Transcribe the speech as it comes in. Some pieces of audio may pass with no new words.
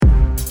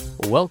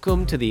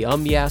Welcome to the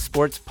Yeah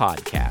Sports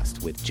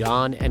Podcast with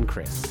John and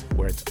Chris,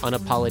 where it's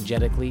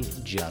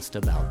unapologetically just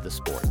about the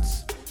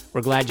sports.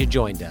 We're glad you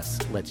joined us.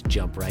 Let's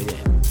jump right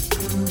in.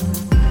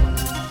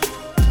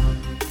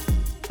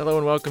 Hello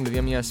and welcome to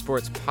the Yeah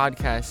Sports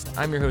Podcast.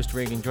 I'm your host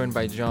Reagan, joined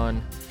by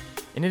John,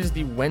 and it is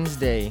the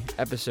Wednesday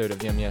episode of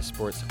the Yeah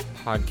Sports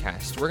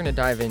Podcast. We're going to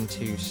dive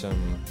into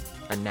some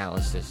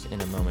analysis in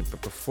a moment,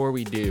 but before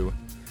we do,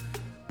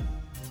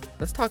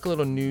 let's talk a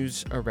little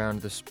news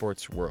around the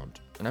sports world.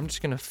 And I'm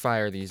just going to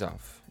fire these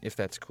off, if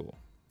that's cool.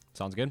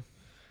 Sounds good.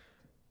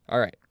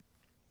 All right.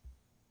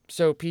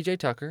 So PJ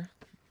Tucker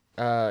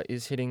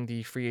is hitting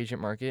the free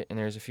agent market, and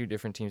there's a few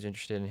different teams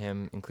interested in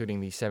him, including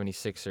the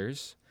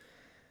 76ers.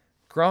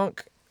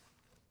 Gronk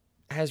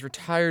has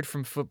retired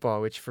from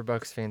football, which for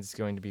Bucs fans is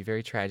going to be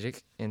very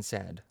tragic and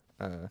sad.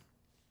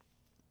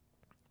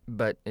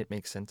 But it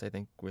makes sense, I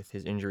think, with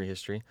his injury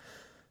history.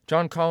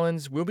 John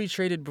Collins will be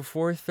traded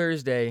before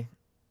Thursday,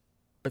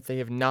 but they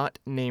have not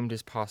named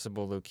his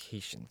possible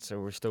location, so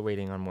we're still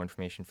waiting on more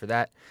information for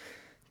that.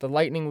 The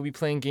Lightning will be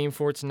playing Game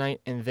 4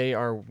 tonight, and they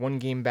are one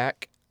game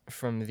back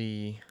from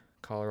the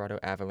Colorado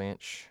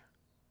Avalanche.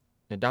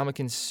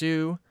 Ndamukong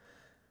Suh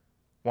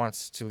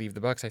wants to leave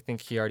the Bucs. I think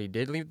he already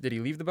did leave. Did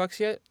he leave the Bucs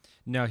yet?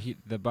 No,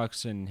 the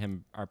Bucs and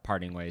him are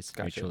parting ways.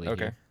 Gotcha. Mutually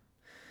Okay. here.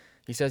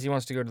 He says he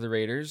wants to go to the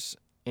Raiders,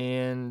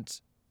 and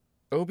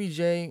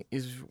OBJ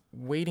is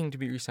waiting to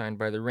be re-signed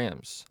by the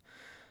Rams.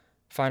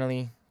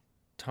 Finally,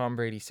 Tom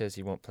Brady says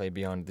he won't play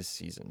beyond this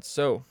season.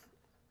 So,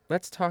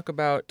 let's talk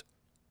about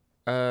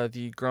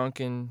the Gronk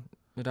and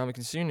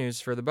Ndamukong Suh news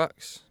for the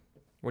Bucs.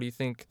 What do you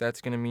think that's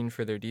going to mean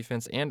for their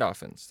defense and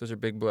offense? Those are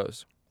big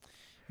blows.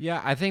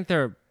 Yeah, I think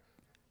they're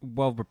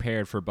well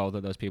prepared for both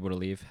of those people to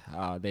leave.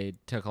 They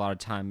took a lot of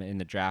time in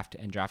the draft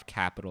and draft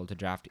capital to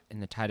draft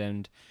in the tight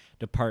end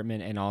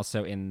department and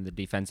also in the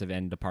defensive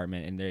end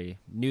department, and they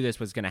knew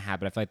this was going to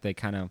happen. I feel like they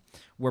kind of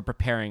were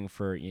preparing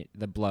for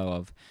the blow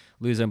of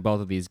losing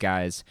both of these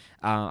guys.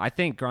 I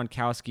think the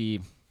Gronkowski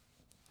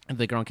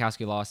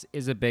loss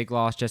is a big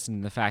loss just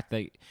in the fact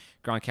that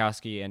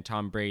Gronkowski and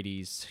Tom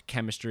Brady's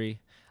chemistry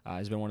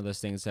has been one of those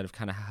things that have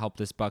kind of helped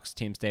this Bucs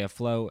team stay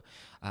afloat.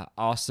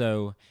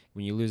 Also,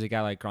 when you lose a guy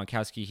like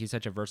Gronkowski, he's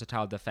such a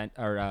versatile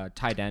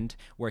tight end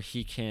where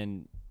he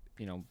can,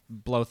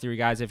 blow through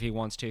guys if he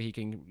wants to. He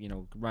can,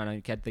 run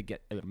and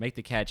make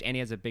the catch, and he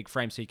has a big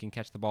frame so he can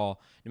catch the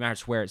ball no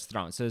matter where it's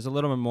thrown. So there's a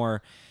little bit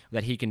more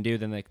that he can do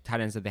than the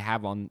tight ends that they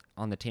have on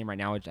the team right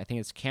now. Which I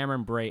think it's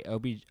Cameron Bray,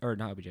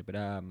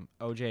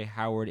 OJ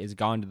Howard is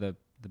gone to the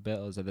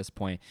Bills at this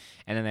point,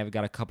 and then they've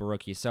got a couple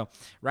rookies. So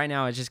right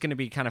now it's just going to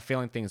be kind of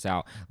feeling things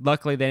out.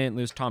 Luckily, they didn't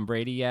lose Tom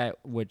Brady yet,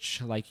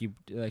 which like you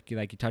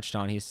touched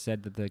on, he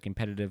said that the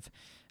competitive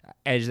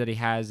edge that he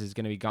has is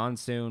going to be gone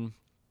soon.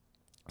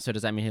 So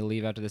does that mean he'll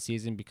leave after the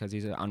season because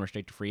he's an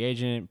unrestricted free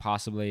agent?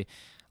 Possibly.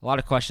 A lot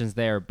of questions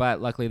there,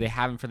 but luckily they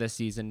have him for this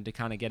season to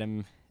kind of get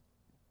him,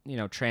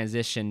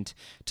 transitioned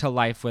to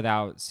life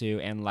without Suh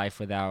and life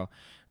without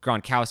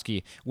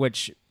Gronkowski,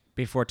 which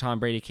before Tom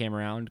Brady came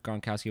around,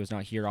 Gronkowski was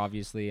not here,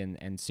 obviously,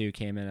 and Suh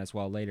came in as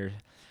well later.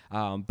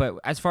 But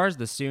as far as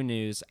the Suh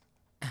news,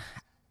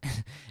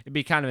 it'd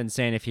be kind of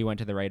insane if he went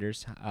to the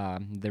Raiders.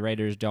 The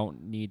Raiders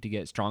don't need to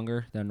get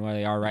stronger than where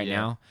they are right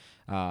now.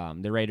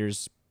 The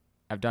Raiders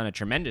have done a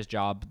tremendous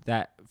job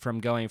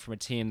from going from a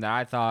team that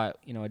I thought,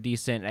 a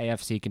decent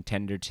AFC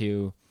contender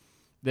to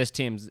this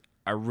team's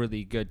a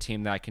really good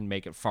team that can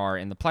make it far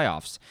in the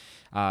playoffs.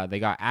 They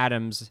got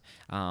Adams,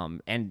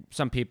 and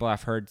some people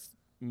I've heard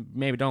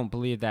maybe don't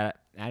believe that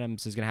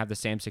Adams is going to have the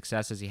same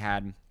success as he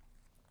had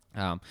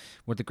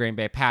with the Green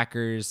Bay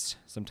Packers.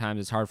 Sometimes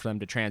it's hard for them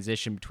to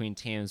transition between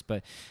teams,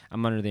 but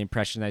I'm under the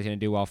impression that he's going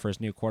to do well for his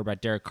new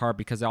quarterback, Derek Carr,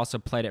 because they also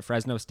played at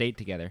Fresno State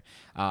together,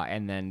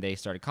 and then they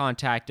started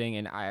contacting,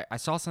 and I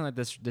saw something like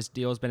this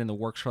deal has been in the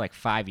works for like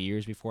 5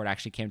 years before it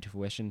actually came to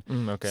fruition.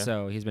 Okay.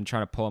 So he's been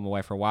trying to pull him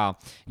away for a while.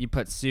 You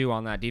put Suh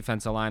on that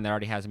defensive line that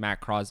already has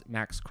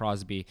Max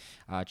Crosby,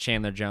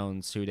 Chandler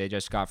Jones, who they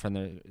just got from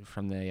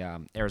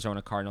the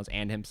Arizona Cardinals,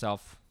 and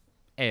himself.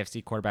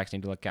 AFC quarterbacks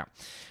need to look out.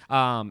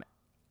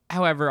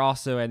 However,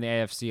 also in the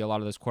AFC, a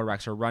lot of those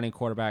quarterbacks are running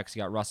quarterbacks.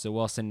 You got Russell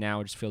Wilson now,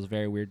 which feels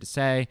very weird to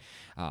say.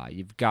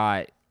 You've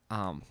got,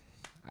 I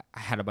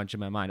had a bunch in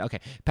my mind.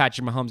 Okay,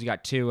 Patrick Mahomes, you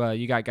got two.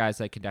 You got guys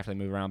that could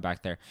definitely move around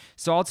back there.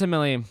 So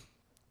ultimately,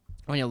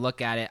 when you look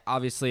at it,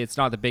 obviously it's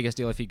not the biggest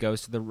deal if he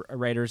goes to the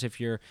Raiders if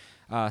you're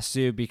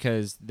Suh,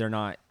 because they're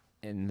not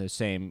in the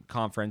same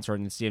conference or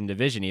in the same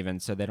division even,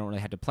 so they don't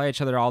really have to play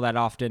each other all that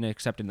often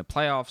except in the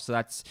playoffs. So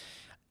that's...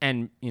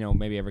 And,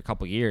 maybe every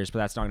couple of years, but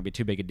that's not going to be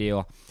too big a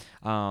deal.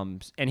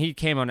 And he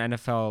came on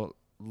NFL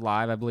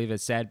Live, I believe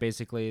it said,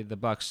 basically, the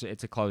Bucs,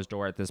 it's a closed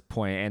door at this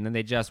point. And then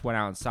they just went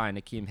out and signed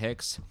Akeem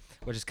Hicks,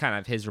 which is kind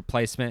of his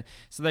replacement.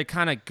 So they're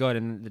kind of good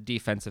in the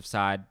defensive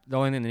side. The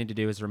only thing they need to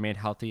do is remain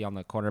healthy on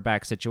the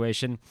quarterback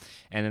situation,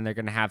 and then they're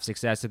going to have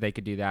success. If they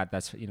could do that,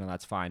 that's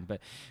fine. But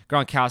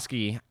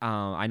Gronkowski,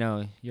 I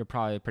know you're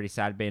probably pretty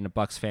sad being a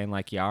Bucs fan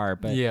like you are,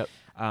 but yep.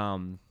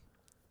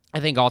 I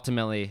think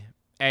ultimately...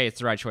 it's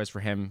the right choice for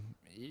him.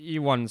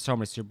 you won so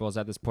many Super Bowls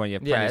at this point. You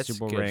have plenty of it's Super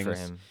Bowl good rings. for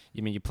him.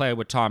 I mean, you play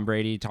with Tom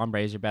Brady. Tom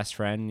Brady's your best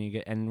friend.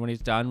 And when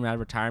he's done at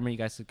retirement, you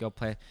guys could go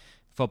play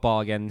football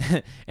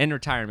again in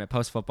retirement,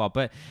 post football.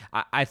 But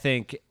I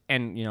think,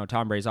 and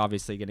Tom Brady's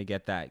obviously going to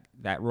get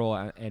that role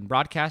in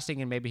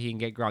broadcasting, and maybe he can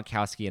get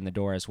Gronkowski in the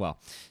door as well.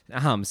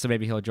 So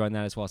maybe he'll join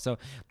that as well. So,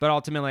 but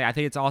ultimately, I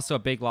think it's also a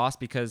big loss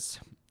because,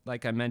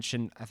 like I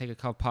mentioned, I think a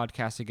couple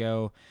podcasts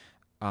ago.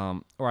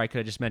 Or I could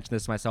have just mentioned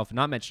this myself and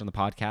not mentioned on the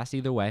podcast.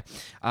 Either way,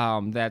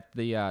 that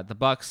the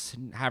Bucks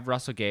have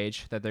Russell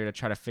Gage, that they're going to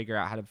try to figure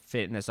out how to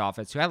fit in this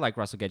offense. Who I like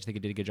Russell Gage. I think he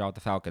did a good job with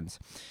the Falcons.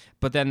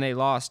 But then they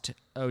lost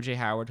O.J.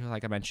 Howard, who,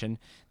 like I mentioned.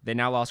 They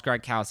now lost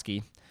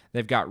Gronkowski.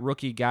 They've got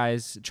rookie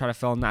guys trying to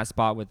fill in that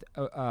spot with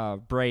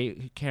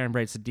Karen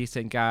Brate's a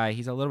decent guy.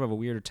 He's a little bit of a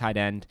weirder tight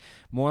end,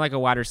 more like a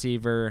wide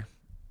receiver.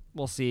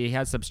 We'll see. He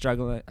had some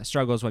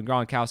struggles when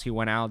Gronkowski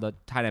went out. The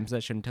tight end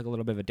position took a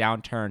little bit of a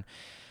downturn.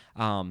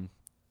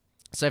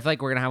 So I feel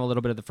like we're going to have a little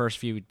bit of the first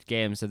few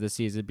games of this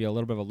season be a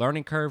little bit of a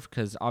learning curve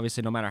because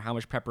obviously no matter how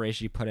much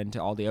preparation you put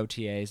into all the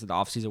OTAs and the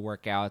offseason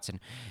workouts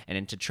and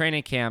into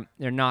training camp,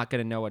 they're not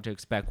going to know what to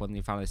expect when they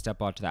finally step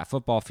onto that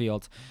football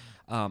field.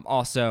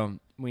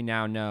 Also, we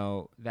now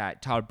know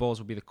that Todd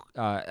Bowles will be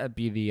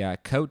the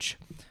coach.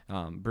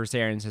 Bruce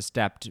Arians has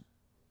stepped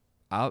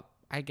up,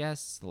 I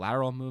guess,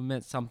 lateral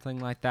movement, something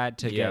like that,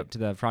 to get to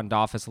the front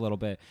office a little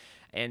bit.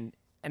 And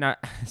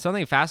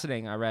something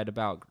fascinating I read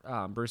about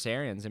Bruce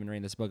Arians. I've been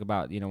reading this book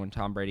about, when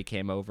Tom Brady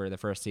came over the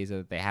first season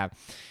that they have.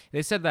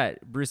 They said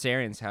that Bruce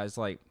Arians has,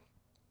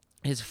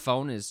 his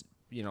phone is,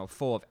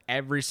 full of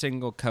every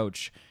single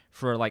coach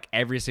for,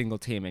 every single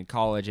team in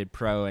college and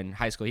pro and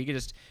high school. He could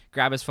just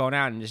grab his phone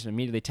out and just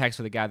immediately text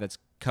with the guy that's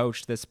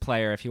coached this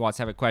player if he wants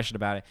to have a question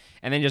about it,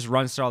 and then just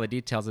runs through all the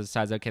details and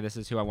decides, okay, this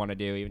is who I want to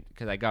do,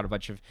 because I got a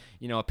bunch of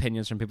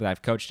opinions from people that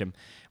have coached him,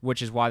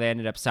 which is why they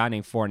ended up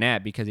signing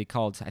Fournette, because he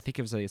called, I think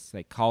it was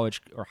a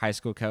college or high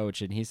school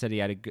coach, and he said he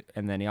had a good,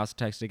 and then he also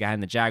texted a guy in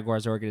the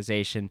Jaguars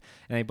organization,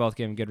 and they both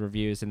gave him good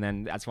reviews, and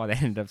then that's why they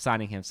ended up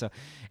signing him. So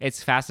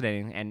it's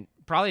fascinating and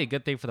probably a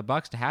good thing for the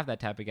Bucs to have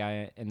that type of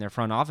guy in their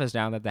front office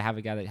now, that they have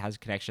a guy that has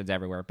connections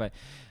everywhere. But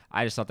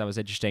I just thought that was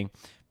interesting.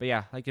 But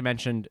yeah, like you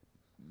mentioned,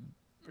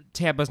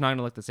 Tampa's not going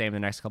to look the same in the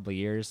next couple of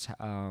years.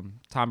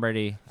 Tom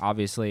Brady,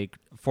 obviously,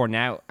 for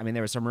now, I mean,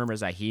 there were some rumors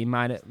that he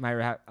might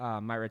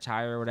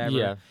retire or whatever.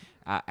 Yeah.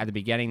 At the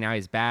beginning, now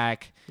he's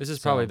back. This is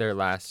probably their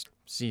last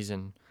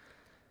season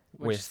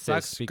with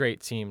sucks this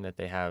great team that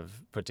they have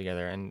put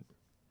together, and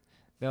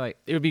they're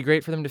it would be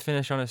great for them to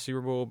finish on a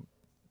Super Bowl.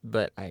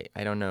 But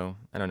I don't know.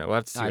 We'll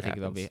have to see what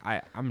happens. They'll be.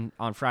 I'm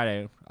on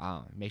Friday.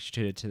 Make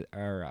sure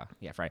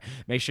Friday.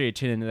 Make sure you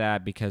tune into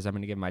that because I'm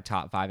going to give my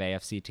top 5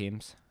 AFC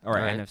teams or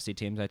NFC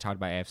teams. I talked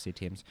about AFC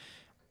teams,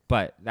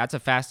 but that's a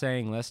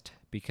fascinating list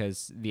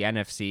because the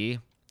NFC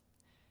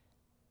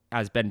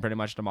has been pretty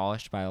much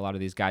demolished by a lot of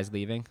these guys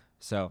leaving.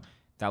 So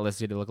that list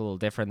is going to look a little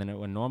different than it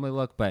would normally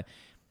look. But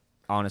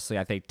honestly,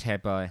 I think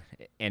Tampa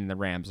and the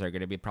Rams are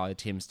going to be probably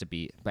teams to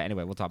beat. But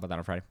anyway, we'll talk about that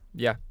on Friday.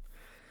 Yeah.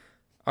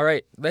 All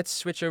right, let's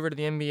switch over to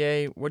the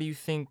NBA. What do you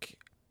think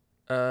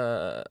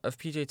of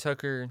PJ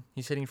Tucker?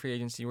 He's hitting free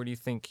agency. Where do you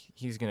think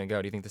he's going to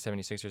go? Do you think the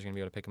 76ers are going to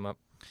be able to pick him up?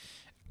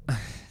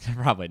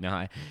 Probably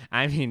not.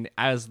 I mean,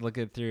 I was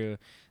looking through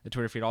the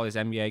Twitter feed. All these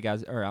NBA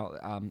guys or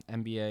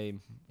NBA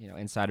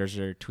insiders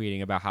are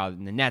tweeting about how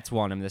the Nets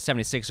want him, the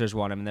 76ers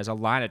want him, and there's a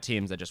line of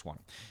teams that just want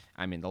him.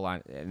 I mean,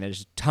 and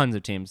there's tons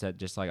of teams that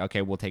just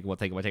okay, we'll take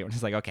it.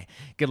 It's like, okay,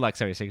 good luck,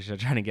 76ers are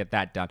trying to get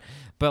that done.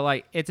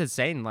 But it's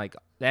insane.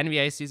 The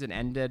NBA season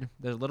ended.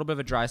 There's a little bit of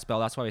a dry spell.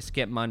 That's why we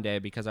skipped Monday,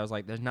 because I was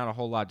like, there's not a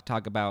whole lot to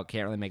talk about.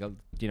 Can't really make a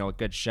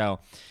good show.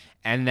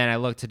 And then I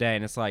looked today,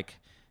 and it's like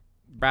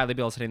Bradley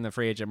Beal's hitting the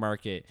free agent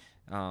market.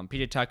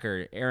 PJ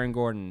Tucker, Aaron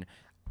Gordon,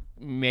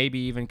 maybe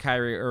even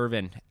Kyrie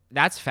Irving.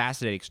 That's a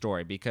fascinating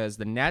story because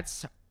the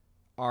Nets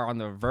are on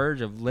the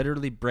verge of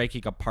literally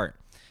breaking apart.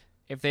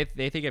 If they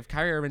think if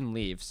Kyrie Irving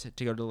leaves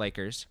to go to the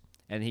Lakers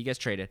and he gets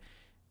traded,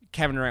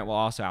 Kevin Durant will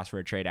also ask for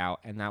a trade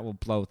out, and that will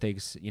blow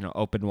things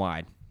open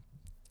wide.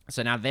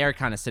 So now they're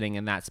kind of sitting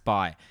in that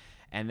spot.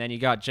 And then you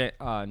got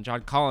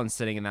John Collins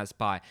sitting in that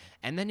spot.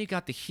 And then you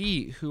got the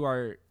Heat, who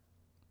are,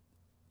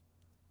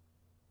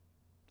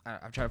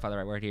 I'm trying to find the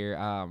right word here.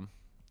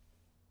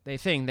 They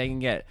think they can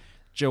get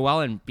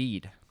Joel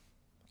Embiid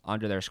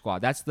onto their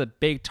squad. That's the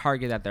big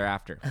target that they're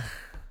after.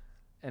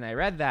 And I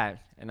read that,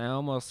 and I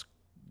almost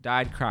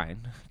died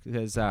crying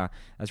because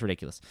that's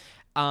ridiculous.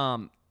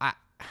 How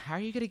are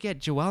you going to get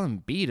Joel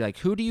Embiid?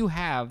 Who do you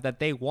have that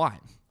they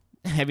want?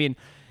 I mean,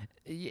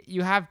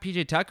 you have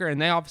PJ Tucker,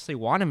 and they obviously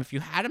want him. If you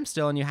had him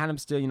still, and you had him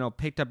still,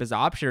 picked up his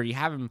option, or you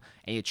have him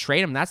and you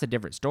trade him, that's a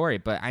different story.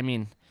 But, I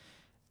mean,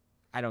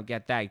 I don't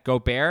get that.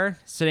 Gobert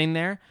sitting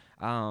there.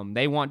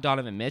 They want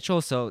Donovan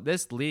Mitchell, so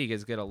this league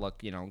is going to look,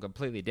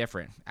 completely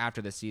different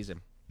after this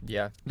season.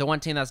 Yeah. The one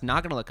team that's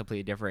not going to look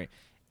completely different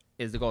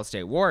is the Golden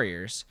State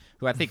Warriors,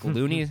 who I think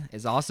Looney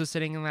is also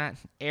sitting in that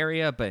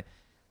area, but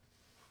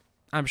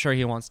I'm sure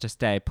he wants to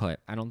stay put.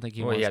 I don't think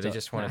he wants to. Well, yeah, they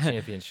just won a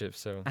championship,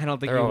 so I don't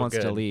think he wants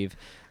to leave.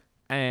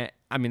 And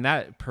I mean,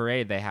 that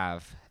parade they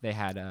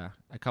had a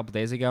couple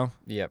days ago.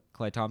 Yep.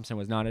 Klay Thompson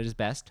was not at his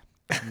best,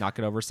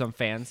 knocking over some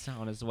fans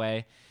on his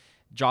way,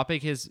 dropping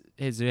his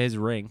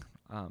ring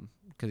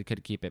because he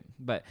couldn't keep it.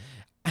 But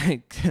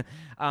I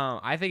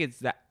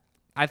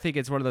think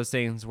it's one of those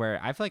things where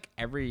I feel like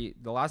the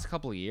last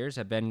couple of years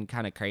have been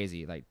kind of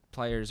crazy. Like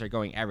players are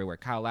going everywhere.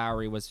 Kyle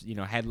Lowry was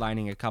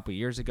headlining a couple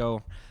years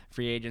ago,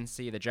 free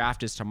agency. The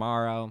draft is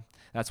tomorrow.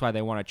 That's why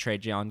they want to trade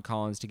John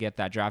Collins to get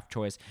that draft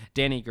choice.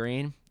 Danny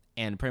Green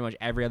and pretty much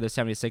every other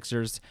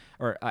 76ers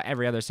or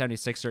every other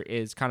 76er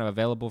is kind of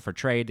available for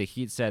trade. The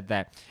Heat said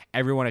that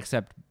everyone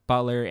except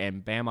Butler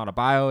and Bam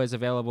Adebayo is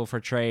available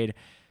for trade.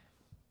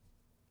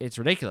 It's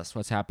ridiculous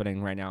what's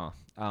happening right now.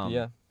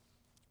 Yeah.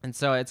 And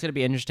so it's going to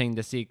be interesting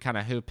to see kind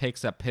of who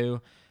picks up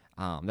who.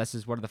 This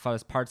is one of the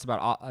funnest parts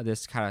about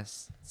this kind of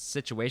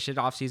situation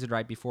offseason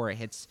right before it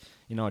hits,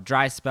 a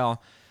dry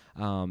spell.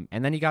 And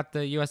then you got the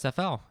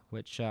USFL,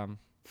 which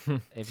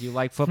if you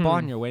like football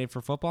and you're waiting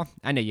for football,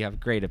 I know you have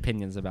great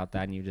opinions about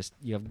that, and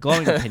you have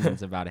glowing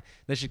opinions about it.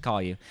 They should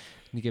call you.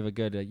 You give a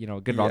good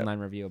online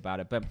review about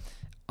it. But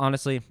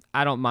honestly,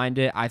 I don't mind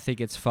it. I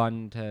think it's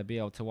fun to be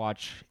able to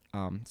watch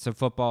some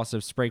football,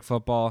 some spring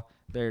football.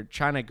 They're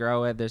trying to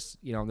grow it. There's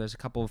a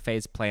couple of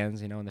phase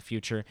plans, in the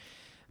future.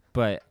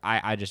 But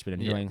I just been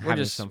enjoying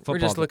having some football. We're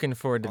just looking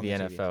forward to the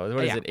NFL. TV.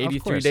 What is it,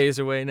 83 days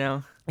away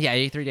now? Yeah,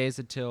 83 days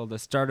until the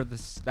start of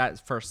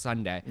that first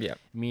Sunday. Yeah.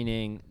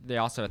 Meaning they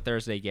also have a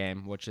Thursday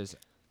game, which is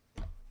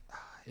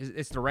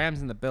it's the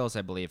Rams and the Bills,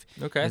 I believe.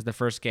 Okay. Is the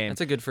first game.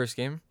 That's a good first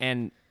game.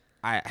 And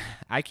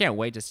I can't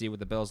wait to see what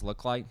the Bills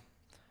look like.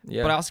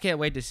 Yeah. But I also can't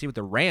wait to see what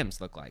the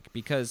Rams look like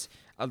because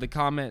of the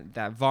comment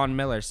that Von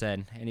Miller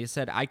said. And he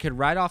said, I could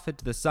ride off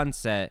into the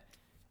sunset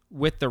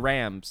with the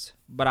Rams,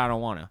 but I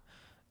don't want to.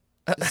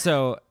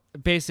 So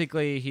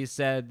basically he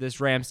said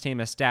this Rams team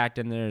is stacked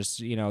and they're just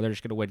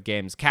going to win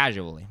games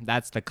casually.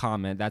 That's the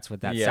comment. That's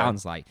what that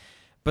sounds like.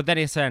 But then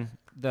he said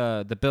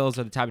the Bills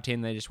are the type of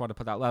team they just want to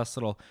put that last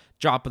little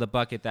drop of the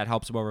bucket that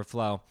helps them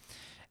overflow.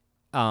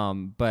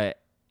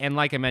 And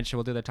like I mentioned,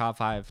 we'll do the top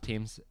 5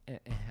 teams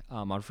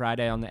on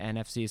Friday on the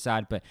NFC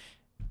side. But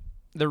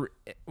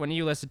when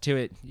you listen to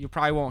it, you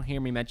probably won't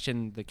hear me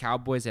mention the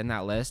Cowboys in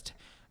that list.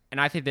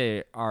 And I think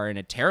they are in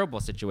a terrible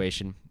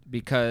situation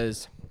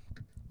because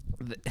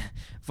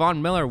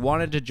Von Miller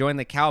wanted to join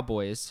the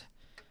Cowboys,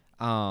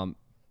 and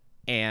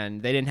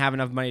they didn't have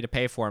enough money to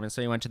pay for him, and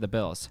so he went to the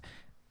Bills.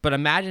 But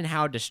imagine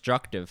how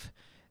destructive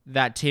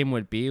that team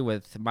would be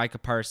with Micah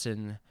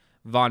Parsons,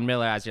 Von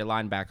Miller as your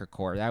linebacker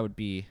core. That would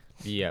be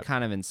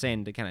kind of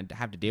insane to kind of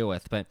have to deal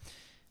with. But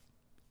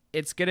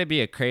it's going to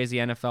be a crazy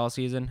NFL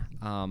season.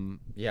 I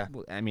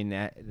mean,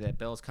 the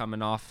Bills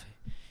coming off,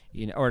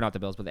 or not the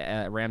Bills, but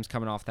the Rams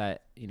coming off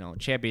that,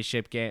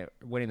 championship game,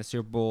 winning the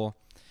Super Bowl.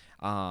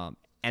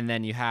 And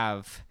then you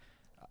have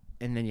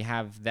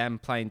them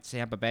playing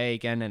Tampa Bay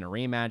again in a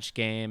rematch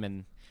game,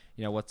 and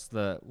what's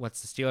the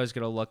Steelers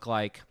going to look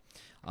like?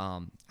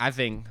 I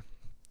think,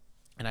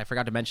 and I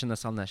forgot to mention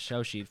this on the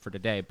show sheet for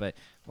today, but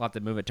we'll have to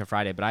move it to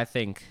Friday. But I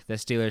think the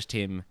Steelers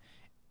team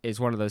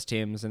is one of those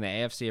teams in the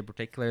AFC in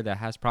particular that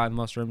has probably the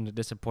most room to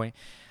disappoint.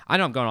 I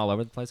know I'm going all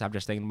over the place. I'm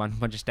just thinking a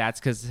bunch of stats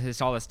because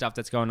it's all the stuff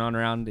that's going on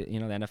around the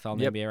NFL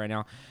and the NBA right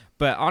now.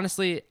 But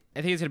honestly,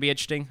 I think it's going to be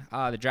interesting.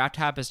 The draft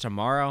tab is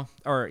tomorrow.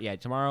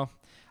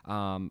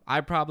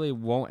 I probably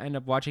won't end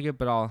up watching it,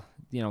 but I'll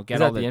get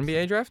is all that the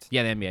NBA draft?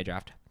 Yeah, the NBA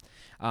draft.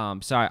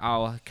 So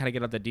I'll kind of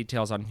get up the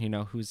details on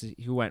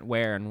who went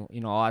where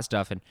and all that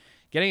stuff. And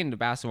getting into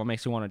basketball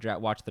makes me want to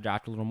watch the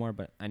draft a little more,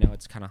 but I know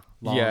it's kind of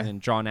long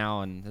and drawn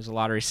out, and there's a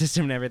lottery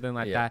system and everything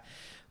like that.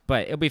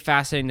 But it'll be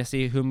fascinating to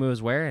see who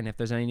moves where, and if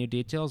there's any new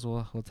details,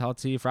 we'll tell it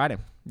to you Friday.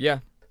 Yeah.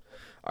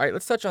 All right,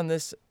 let's touch on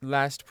this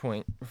last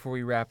point before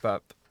we wrap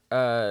up.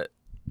 I'm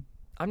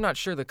not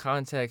sure the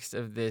context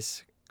of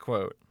this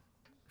quote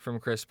from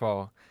Chris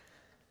Paul,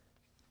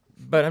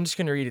 but I'm just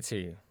going to read it to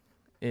you.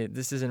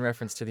 This is in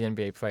reference to the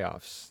NBA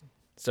playoffs.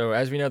 So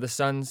as we know, the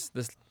Suns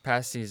this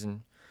past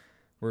season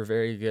were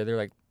very good. They're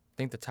I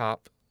think the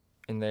top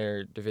in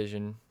their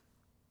division.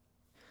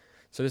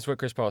 So this is what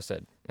Chris Paul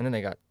said. And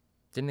then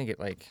didn't they get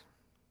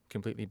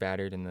completely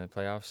battered in the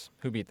playoffs?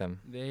 Who beat them?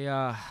 They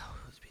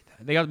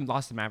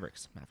lost to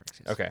Mavericks.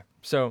 Yes. Okay.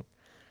 So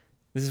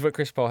this is what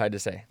Chris Paul had to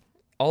say.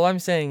 All I'm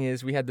saying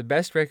is we had the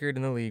best record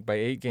in the league by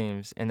 8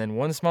 games and then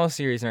one small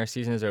series and our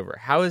season is over.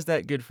 How is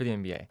that good for the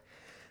NBA?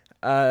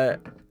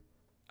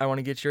 I want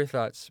to get your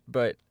thoughts,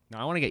 but... No,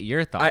 I want to get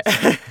your thoughts.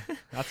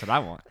 That's what I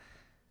want.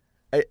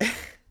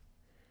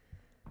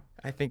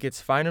 I think it's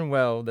fine and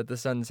well that the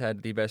Suns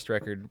had the best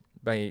record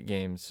by 8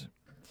 games.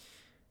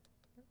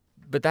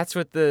 But that's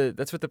what the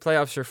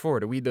playoffs are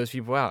for, to weed those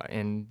people out.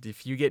 And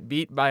if you get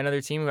beat by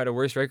another team who had a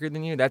worse record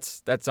than you,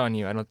 that's on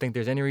you. I don't think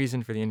there's any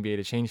reason for the NBA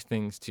to change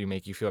things to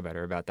make you feel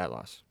better about that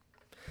loss.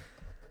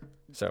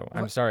 So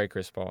I'm sorry,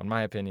 Chris Paul. In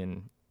my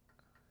opinion,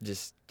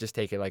 just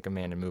take it like a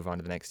man and move on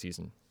to the next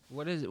season.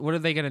 What are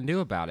they going to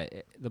do about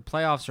it? The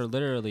playoffs are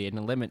literally in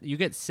a limit. You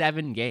get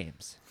 7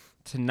 games.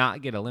 to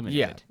not get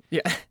eliminated.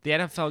 Yeah. The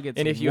NFL gets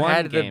And if you one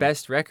had the game.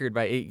 best record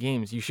by 8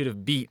 games, you should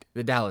have beat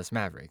the Dallas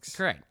Mavericks.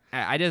 Correct.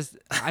 I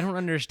don't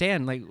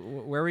understand. Like,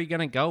 where are we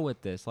gonna go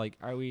with this? Like,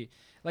 are we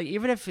like,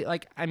 even if,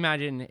 like, I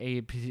imagine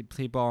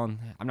people, and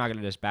I'm not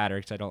gonna just batter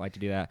because I don't like to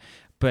do that,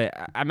 but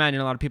I imagine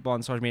a lot of people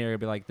on social media are gonna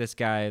be like, this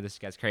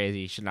guy's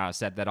crazy. He should not have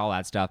said that, all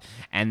that stuff,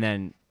 and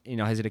then he's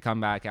gonna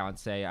come back out and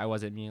say, I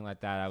wasn't meaning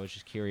like that. I was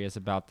just curious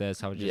about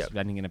this. I was just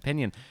venting an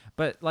opinion.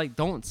 But like,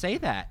 don't say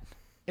that.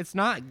 It's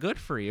not good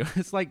for you.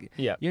 It's like,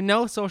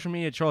 social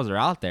media trolls are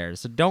out there,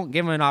 so don't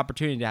give them an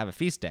opportunity to have a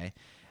feast day.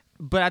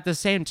 But at the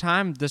same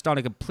time, just on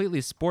a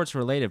completely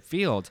sports-related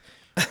field,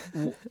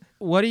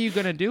 what are you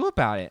going to do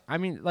about it? I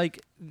mean,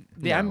 like,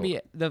 the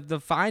NBA, the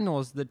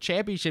finals, the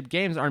championship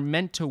games are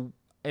meant to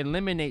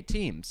eliminate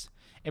teams.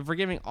 If we're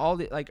giving all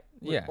the, like,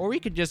 or we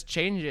could just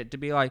change it to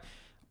be like,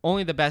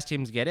 only the best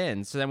teams get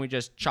in, so then we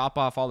just chop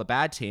off all the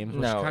bad teams,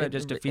 which kind of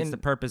just defeats the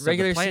purpose of the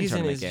regular play-in season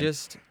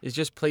tournament is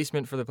just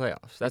placement for the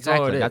playoffs. That's exactly.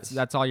 all it is.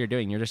 That's all you're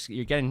doing.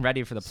 You're getting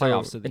ready for the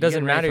playoffs. So it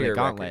doesn't matter your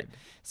gauntlet. record.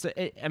 So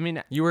I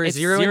mean, You were it's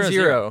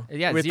 0-0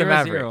 yeah, with 0-0 the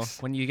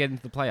Mavericks when you get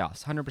into the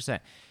playoffs.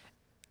 100%.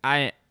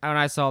 When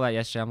I saw that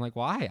yesterday, I'm like,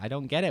 why? I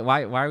don't get it.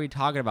 Why are we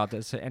talking about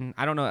this? And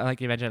I don't know,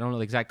 like you mentioned, I don't know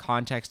the exact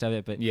context of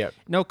it, but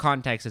no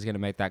context is going to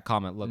make that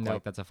comment look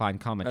like that's a fine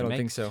comment to make. I don't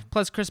think so.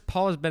 Plus, Chris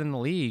Paul has been in the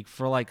league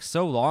for like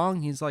so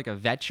long. He's like a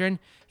veteran.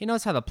 He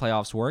knows how the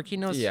playoffs work. He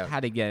knows how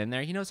to get in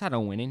there. He knows how to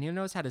win it. He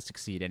knows how to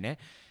succeed in it.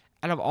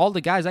 Out of all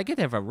the guys, I get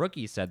if a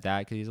rookie said that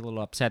because he's a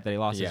little upset that he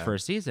lost his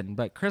first season.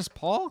 But Chris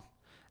Paul,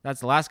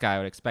 that's the last guy I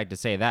would expect to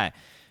say that.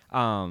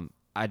 I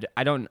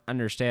don't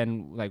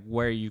understand like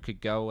where you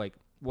could go, like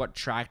what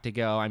track to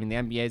go. I mean, the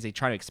NBA is they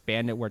try to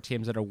expand it where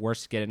teams that are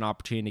worse get an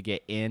opportunity to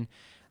get in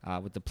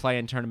with the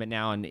play-in tournament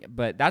now.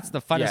 But that's the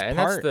funnest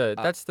part.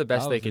 That's the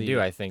best they can do,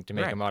 I think, to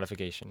make a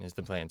modification is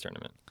the play-in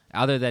tournament.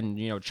 Other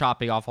than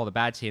chopping off all the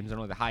bad teams and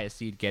only the highest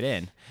seed get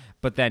in.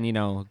 But then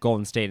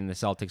Golden State and the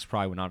Celtics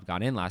probably would not have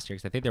gone in last year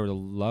because I think they were the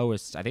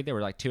lowest. I think they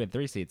were like 2 and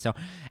 3 seeds. So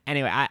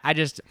anyway, I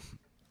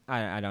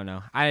don't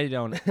know. I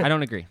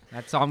don't agree.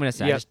 That's all I'm gonna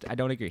say. I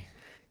don't agree.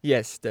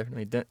 Yes,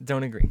 definitely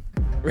don't agree.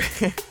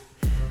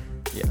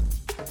 Yeah.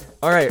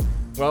 All right.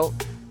 Well,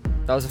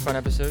 that was a fun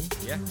episode.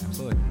 Yeah,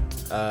 absolutely.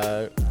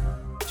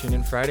 Tune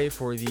in Friday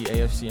for the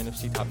AFC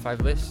NFC Top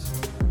 5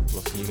 list.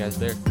 We'll see you guys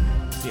there.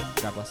 See ya.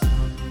 God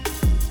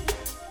bless.